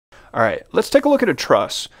Alright, let's take a look at a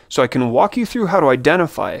truss so I can walk you through how to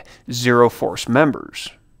identify zero force members.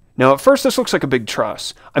 Now at first this looks like a big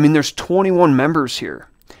truss. I mean there's 21 members here.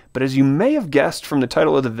 But as you may have guessed from the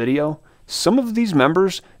title of the video, some of these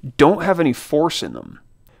members don't have any force in them.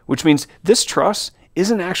 Which means this truss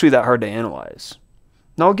isn't actually that hard to analyze.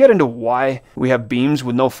 Now I'll get into why we have beams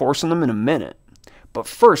with no force in them in a minute. But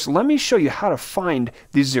first let me show you how to find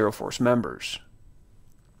these zero force members.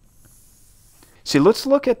 See, let's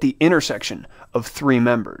look at the intersection of three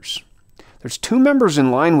members. There's two members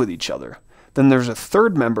in line with each other. Then there's a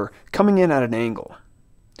third member coming in at an angle.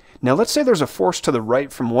 Now let's say there's a force to the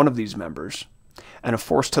right from one of these members and a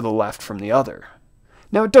force to the left from the other.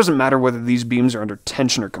 Now it doesn't matter whether these beams are under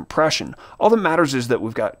tension or compression. All that matters is that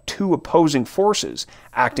we've got two opposing forces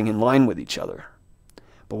acting in line with each other.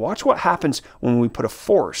 But watch what happens when we put a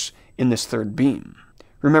force in this third beam.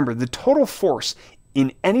 Remember, the total force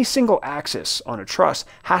in any single axis on a truss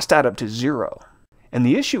has to add up to 0. And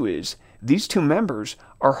the issue is, these two members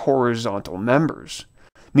are horizontal members,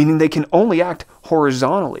 meaning they can only act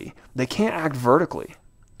horizontally. They can't act vertically.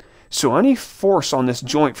 So any force on this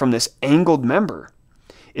joint from this angled member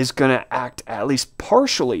is going to act at least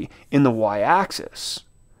partially in the y-axis.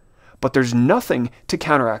 But there's nothing to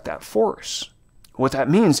counteract that force. What that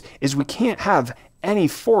means is we can't have any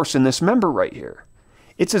force in this member right here.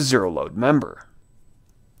 It's a zero load member.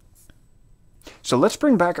 So let's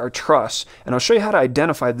bring back our truss, and I'll show you how to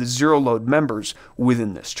identify the zero load members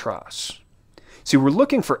within this truss. See, we're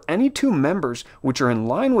looking for any two members which are in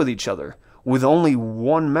line with each other with only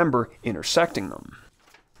one member intersecting them,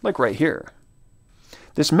 like right here.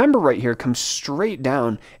 This member right here comes straight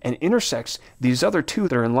down and intersects these other two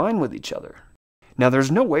that are in line with each other. Now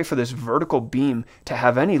there's no way for this vertical beam to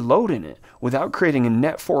have any load in it without creating a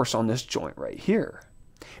net force on this joint right here,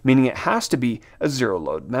 meaning it has to be a zero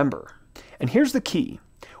load member. And here's the key.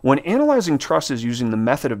 When analyzing trusses using the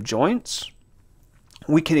method of joints,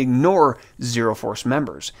 we can ignore zero force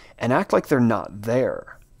members and act like they're not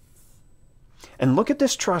there. And look at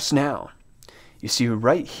this truss now. You see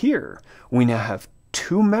right here, we now have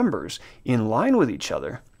two members in line with each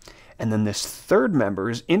other, and then this third member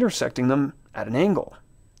is intersecting them at an angle.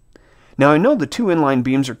 Now I know the two inline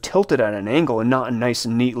beams are tilted at an angle and not nice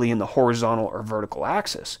and neatly in the horizontal or vertical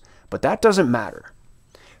axis, but that doesn't matter.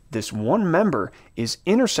 This one member is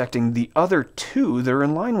intersecting the other two that are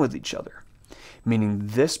in line with each other, meaning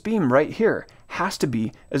this beam right here has to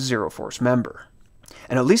be a zero force member.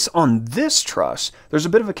 And at least on this truss, there's a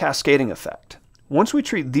bit of a cascading effect. Once we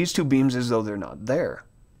treat these two beams as though they're not there,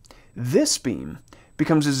 this beam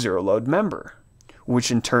becomes a zero load member,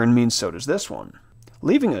 which in turn means so does this one,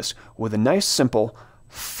 leaving us with a nice simple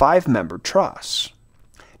 5-member truss.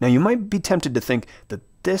 Now you might be tempted to think that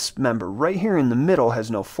this member right here in the middle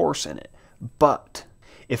has no force in it, but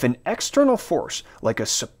if an external force like a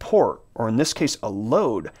support, or in this case a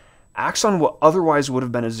load, acts on what otherwise would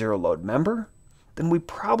have been a zero load member, then we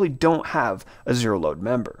probably don't have a zero load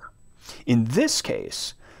member. In this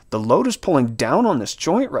case, the load is pulling down on this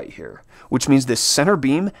joint right here, which means this center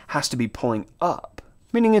beam has to be pulling up,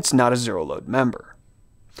 meaning it's not a zero load member.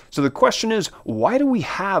 So the question is, why do we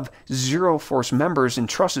have zero force members in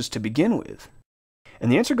trusses to begin with?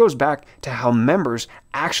 And the answer goes back to how members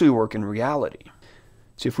actually work in reality.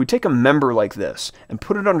 So if we take a member like this and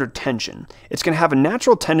put it under tension, it's going to have a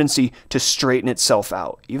natural tendency to straighten itself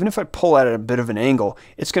out. Even if I pull at a bit of an angle,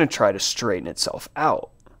 it's going to try to straighten itself out.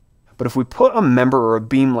 But if we put a member or a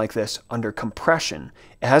beam like this under compression,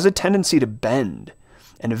 it has a tendency to bend.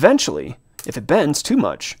 And eventually, if it bends too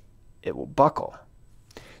much, it will buckle.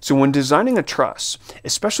 So when designing a truss,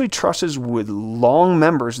 especially trusses with long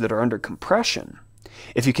members that are under compression,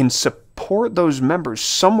 if you can support those members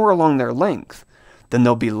somewhere along their length, then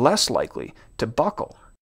they'll be less likely to buckle.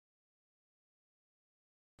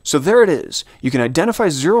 So there it is. You can identify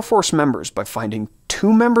zero force members by finding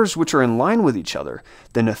two members which are in line with each other,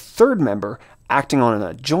 then a third member acting on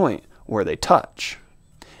a joint where they touch.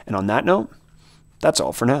 And on that note, that's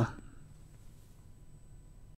all for now.